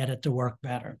system and get it to work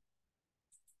better.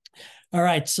 All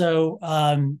right, so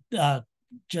I've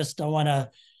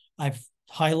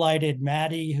highlighted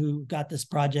Maddie, who got this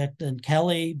project, and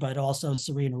Kelly, but also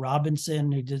Serena Robinson,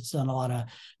 who did a lot of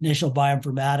initial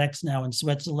bioinformatics now in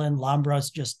Switzerland.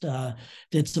 Lambros just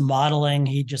did some modeling.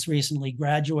 He just recently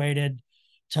graduated.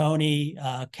 Tony,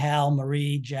 Cal,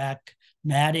 Marie, Jack,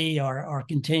 Maddie are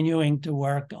continuing to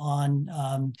work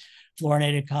on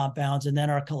fluorinated compounds, and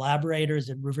then our collaborators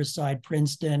at Riverside,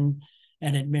 Princeton,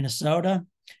 and at Minnesota.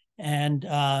 And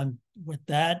with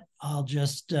that, I'll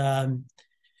just go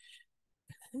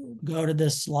to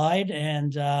this slide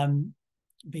and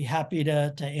be happy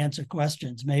to answer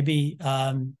questions. Maybe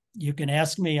you can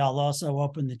ask me. I'll also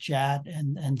open the chat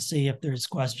and see if there's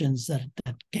questions that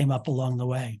came up along the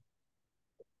way.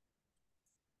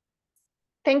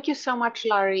 Thank you so much,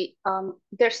 Larry.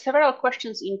 There's several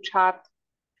questions in chat.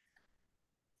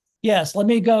 Yes, let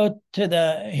me go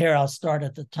to here. I'll start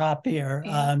at the top here.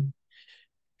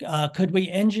 Could we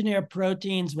engineer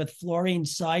proteins with fluorine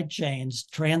side chains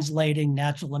translating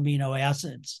natural amino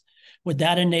acids? Would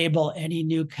that enable any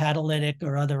new catalytic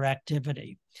or other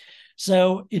activity?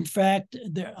 So, in fact,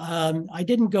 I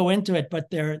didn't go into it, but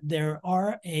there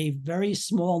are a very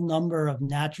small number of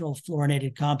natural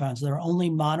fluorinated compounds. They're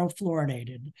only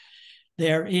monofluorinated.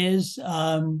 There is,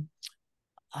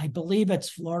 I believe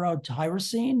it's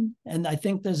fluorotyrosine, and I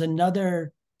think there's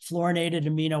another fluorinated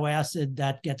amino acid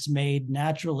that gets made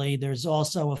naturally. There's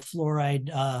also a fluoride,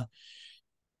 a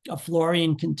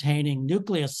fluorine-containing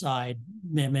nucleoside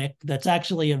mimic that's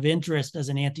actually of interest as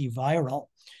an antiviral.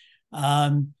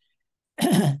 Um,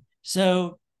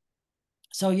 so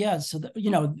yeah, so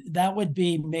that would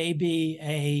be maybe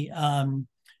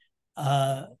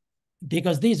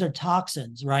because these are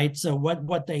toxins, right? So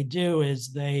what they do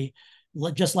is they,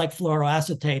 just like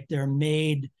fluoroacetate, they're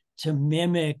made to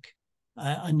mimic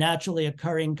a naturally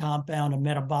occurring compound, a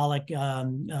metabolic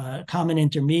common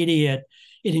intermediate.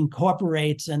 It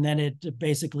incorporates, and then it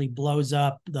basically blows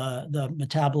up the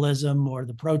metabolism, or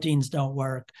the proteins don't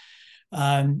work.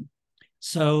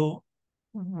 So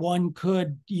one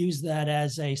could use that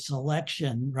as a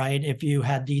selection, right? If you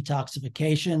had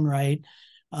detoxification, right?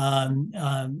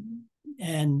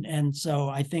 And so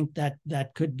I think that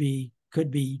could be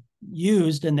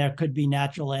used, and there could be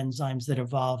natural enzymes that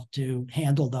evolve to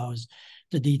handle those,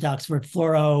 to detox for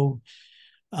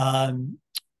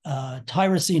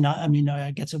tyrosine. I mean, I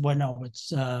guess it was, no,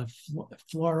 it's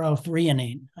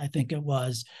fluorothreonine, I think it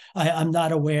was. I'm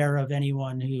not aware of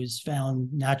anyone who's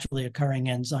found naturally occurring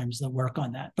enzymes that work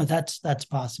on that, but that's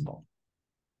possible.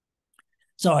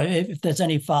 So if there's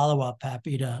any follow-up,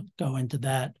 happy to go into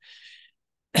that.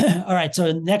 All right,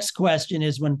 so the next question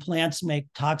is, when plants make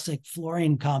toxic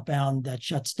fluorine compound that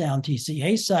shuts down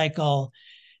TCA cycle,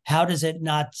 how does it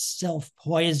not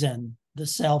self-poison the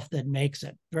self that makes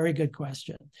it? Very good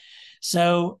question.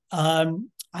 So I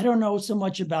don't know so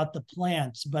much about the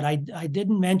plants, but I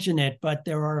didn't mention it, but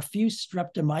there are a few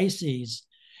streptomyces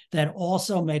that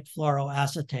also make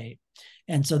fluoroacetate.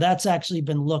 And so that's actually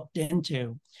been looked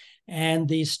into. And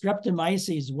these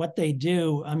streptomyces, what they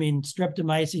do, I mean,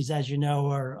 streptomyces, as you know,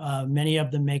 are many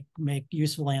of them make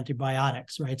useful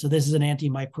antibiotics, right? So this is an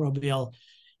antimicrobial.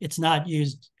 It's not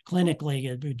used clinically.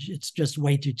 It's just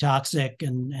way too toxic,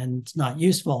 and it's not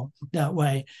useful that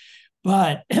way.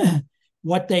 But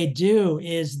what they do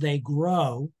is they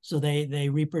grow, so they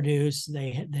reproduce,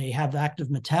 they have active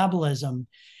metabolism,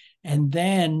 and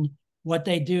then what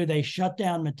they do, they shut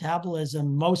down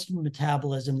metabolism, most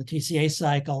metabolism, the TCA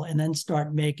cycle, and then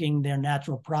start making their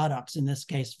natural products, in this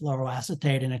case,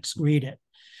 fluoroacetate, and excrete it.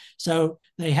 So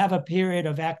they have a period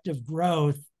of active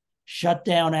growth, shut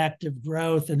down active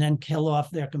growth, and then kill off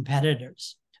their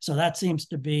competitors. So that seems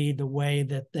to be the way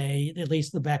that they, at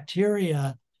least the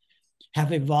bacteria,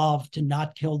 have evolved to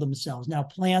not kill themselves. Now,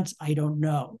 plants, I don't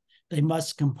know. They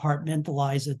must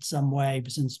compartmentalize it some way,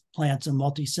 since plants are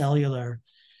multicellular.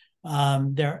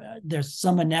 There's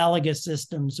some analogous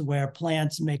systems where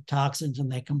plants make toxins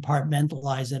and they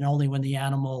compartmentalize it. Only when the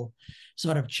animal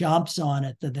sort of chomps on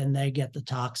it, that then they get the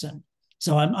toxin.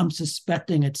 So I'm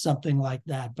suspecting it's something like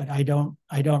that, but I don't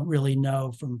really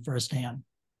know from firsthand,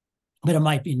 but it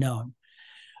might be known.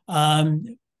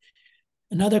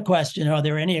 Another question: are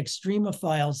there any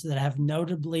extremophiles that have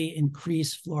notably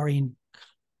increased fluorine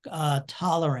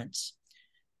tolerance?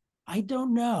 I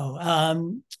don't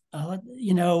know.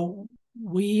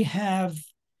 We have,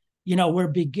 we're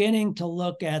beginning to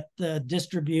look at the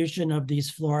distribution of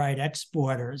these fluoride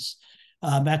exporters.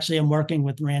 Actually, I'm working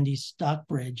with Randy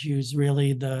Stockbridge, who's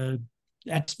really the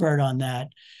expert on that.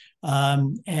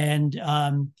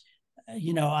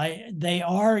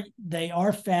 They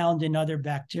are found in other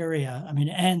bacteria. I mean,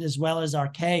 and as well as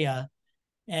archaea,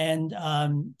 and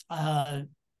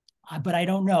but I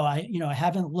don't know. I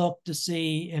haven't looked to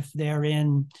see if they're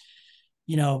in,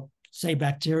 say,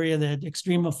 bacteria, that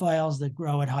extremophiles that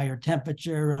grow at higher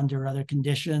temperature under other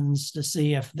conditions, to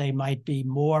see if they might be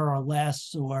more or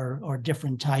less or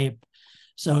different type.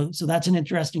 So that's an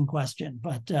interesting question.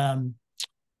 But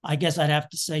I guess I'd have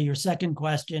to say your second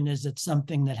question is, it's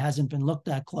something that hasn't been looked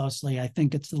at closely. I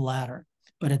think it's the latter,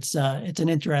 but it's an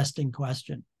interesting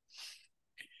question.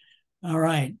 All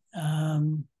right.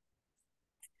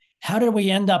 How did we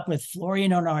end up with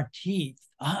fluorine on our teeth?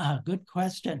 Good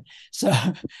question.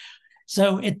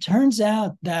 So it turns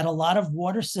out that a lot of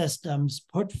water systems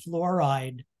put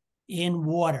fluoride in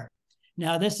water.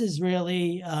 Now, this is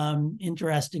really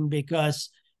interesting because,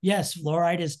 yes,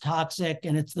 fluoride is toxic,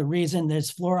 and it's the reason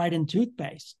there's fluoride in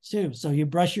toothpaste too. So you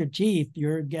brush your teeth,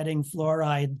 you're getting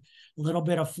fluoride, a little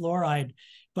bit of fluoride,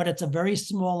 but it's a very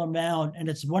small amount. And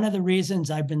it's one of the reasons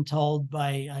I've been told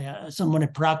by someone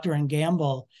at Procter &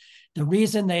 Gamble, the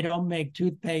reason they don't make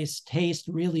toothpaste taste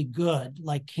really good,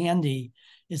 like candy,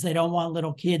 is they don't want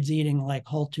little kids eating like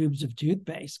whole tubes of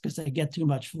toothpaste because they get too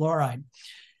much fluoride.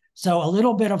 So a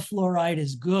little bit of fluoride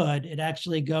is good. It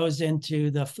actually goes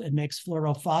into it makes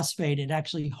fluorophosphate. It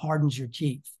actually hardens your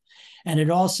teeth. And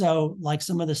it also, like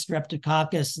some of the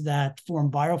streptococcus that form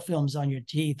biofilms on your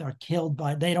teeth are killed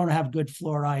they don't have good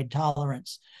fluoride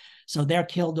tolerance. So they're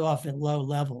killed off at low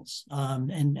levels,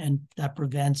 and that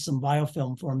prevents some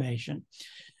biofilm formation.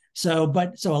 So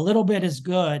a little bit is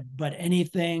good, but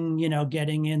anything,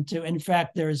 getting into, in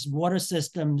fact, there's water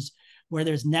systems where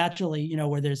there's naturally,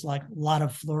 where there's like a lot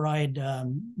of fluoride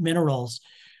minerals,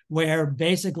 where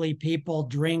basically people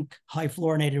drink high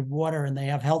fluorinated water and they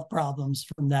have health problems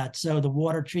from that. So the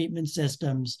water treatment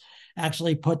systems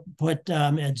actually put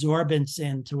adsorbents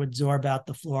in to absorb out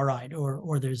the fluoride,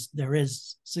 or there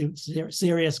is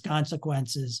serious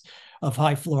consequences of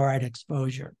high fluoride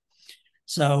exposure.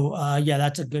 So yeah,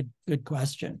 that's a good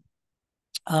question.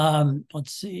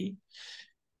 Let's see.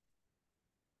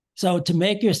 So to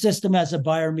make your system as a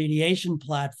bioremediation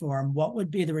platform, what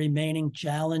would be the remaining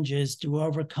challenges to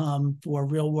overcome for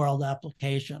real world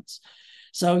applications?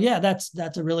 So yeah,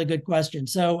 that's a really good question.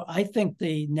 So I think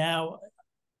this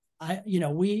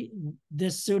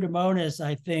Pseudomonas,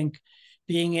 I think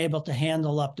being able to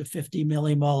handle up to 50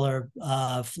 millimolar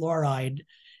fluoride,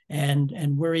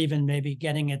 and we're even maybe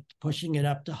pushing it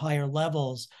up to higher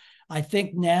levels. I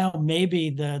think now maybe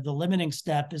the limiting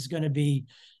step is going to be,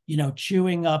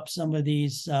 chewing up some of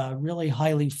these really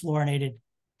highly fluorinated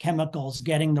chemicals,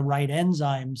 getting the right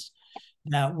enzymes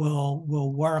that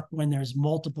will work when there's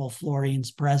multiple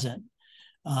fluorines present,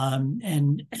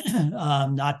 and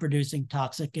not producing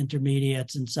toxic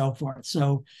intermediates and so forth.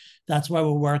 So that's why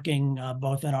we're working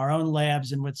both in our own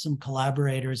labs and with some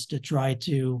collaborators to try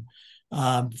to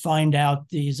find out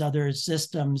these other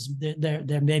systems.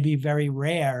 They're maybe very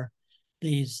rare,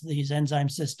 these enzyme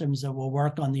systems that will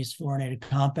work on these fluorinated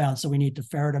compounds. So we need to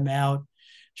ferret them out,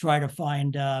 try to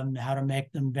find how to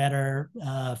make them better,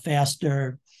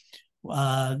 faster.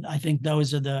 I think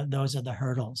those are the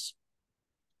hurdles.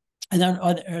 And then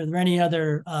are there any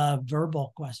other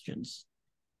verbal questions?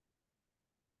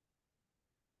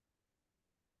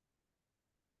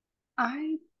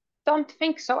 I don't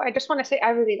think so. I just want to say I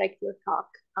really like your talk.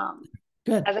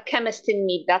 Good. As a chemist in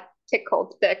me, that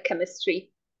tickled the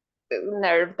chemistry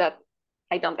nerve that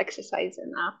I don't exercise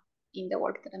enough in the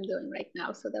work that I'm doing right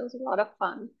now. So that was a lot of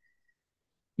fun.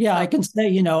 Yeah, I can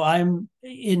say, I'm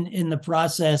in the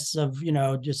process of,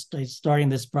 just starting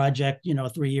this project,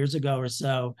 3 years ago or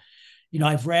so.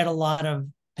 I've read a lot of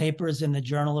papers in the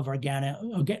Journal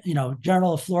of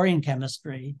Journal of Fluorine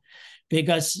Chemistry,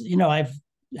 because, I've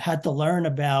had to learn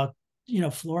about,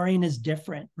 fluorine is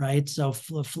different, right? So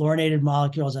fluorinated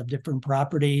molecules have different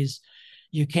properties.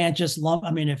 You can't just lump,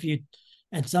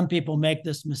 and some people make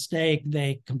this mistake.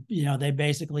 They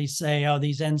basically say, oh,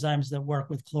 these enzymes that work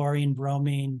with chlorine,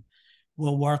 bromine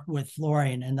will work with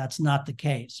fluorine. And that's not the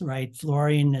case, right?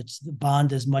 Fluorine, the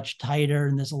bond is much tighter,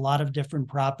 and there's a lot of different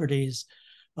properties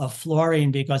of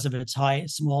fluorine because of its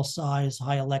small size,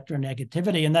 high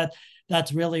electronegativity. And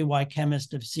that's really why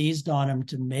chemists have seized on them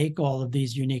to make all of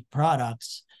these unique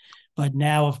products. But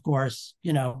now, of course,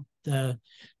 the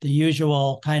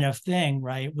usual kind of thing,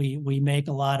 right? We make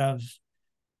a lot of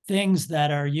things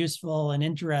that are useful and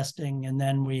interesting, and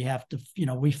then we have to,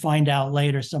 we find out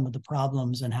later some of the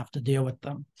problems and have to deal with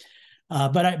them.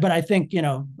 But I think,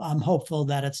 I'm hopeful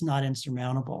that it's not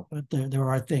insurmountable, but there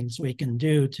are things we can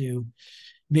do to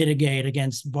mitigate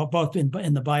against both in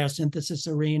the biosynthesis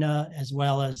arena as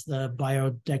well as the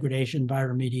biodegradation,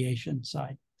 bioremediation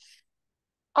side.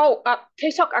 Oh,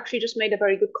 Taysok actually just made a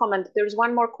very good comment. There's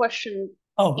one more question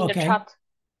in the chat.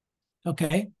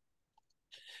 Okay.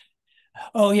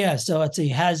 Oh, yeah. So let's see.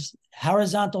 Has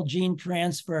horizontal gene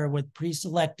transfer with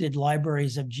pre-selected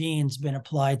libraries of genes been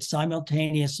applied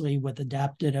simultaneously with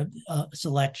adaptive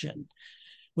selection?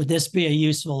 Would this be a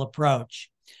useful approach?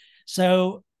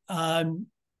 So,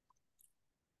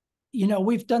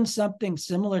 we've done something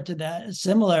similar to that.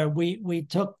 We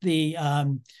took the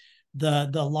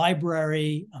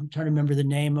library. I'm trying to remember the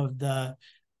name of the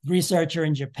researcher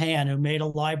in Japan who made a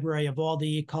library of all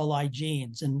the E. coli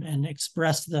genes and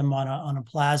expressed them on a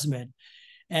plasmid.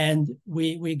 And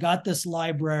we got this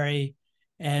library,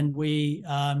 and we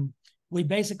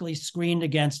basically screened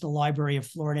against a library of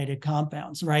fluorinated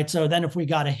compounds, right? So then if we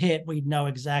got a hit, we'd know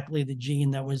exactly the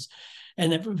gene that was,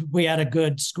 and if we had a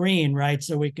good screen, right?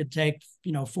 So we could take,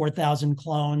 4,000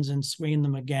 clones and screen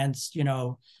them against,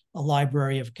 a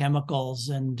library of chemicals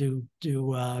and do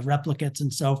replicates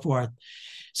and so forth.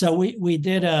 So we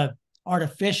did a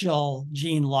artificial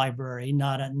gene library,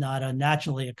 not a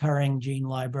naturally occurring gene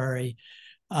library,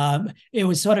 it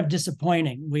was sort of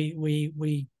disappointing.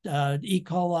 E.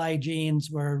 coli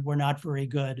genes were not very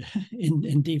good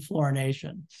in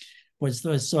defluorination. Was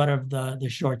sort of the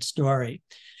short story,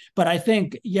 but I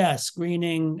think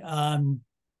screening.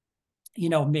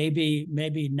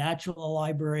 Maybe natural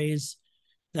libraries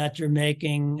that you're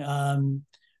making,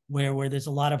 where there's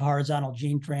a lot of horizontal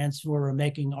gene transfer, or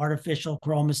making artificial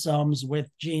chromosomes with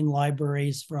gene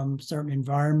libraries from certain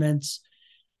environments.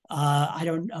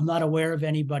 I'm not aware of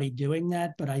anybody doing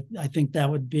that, but I think that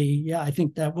would be, I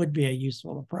think that would be a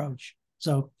useful approach.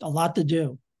 So a lot to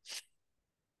do.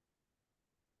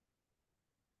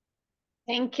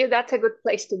 Thank you. That's a good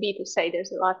place to be, to say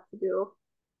there's a lot to do.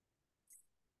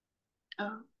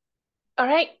 All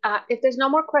right. If there's no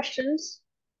more questions,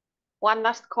 one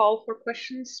last call for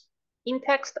questions in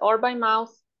text or by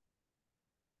mouth.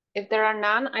 If there are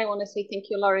none, I want to say thank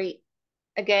you, Laurie,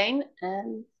 again,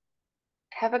 and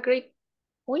have a great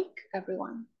week,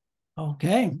 everyone.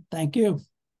 Okay. Thank you.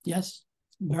 Yes.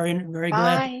 Very, very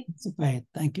glad to participate.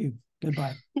 Thank you.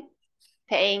 Goodbye.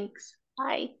 Thanks.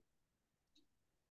 Bye.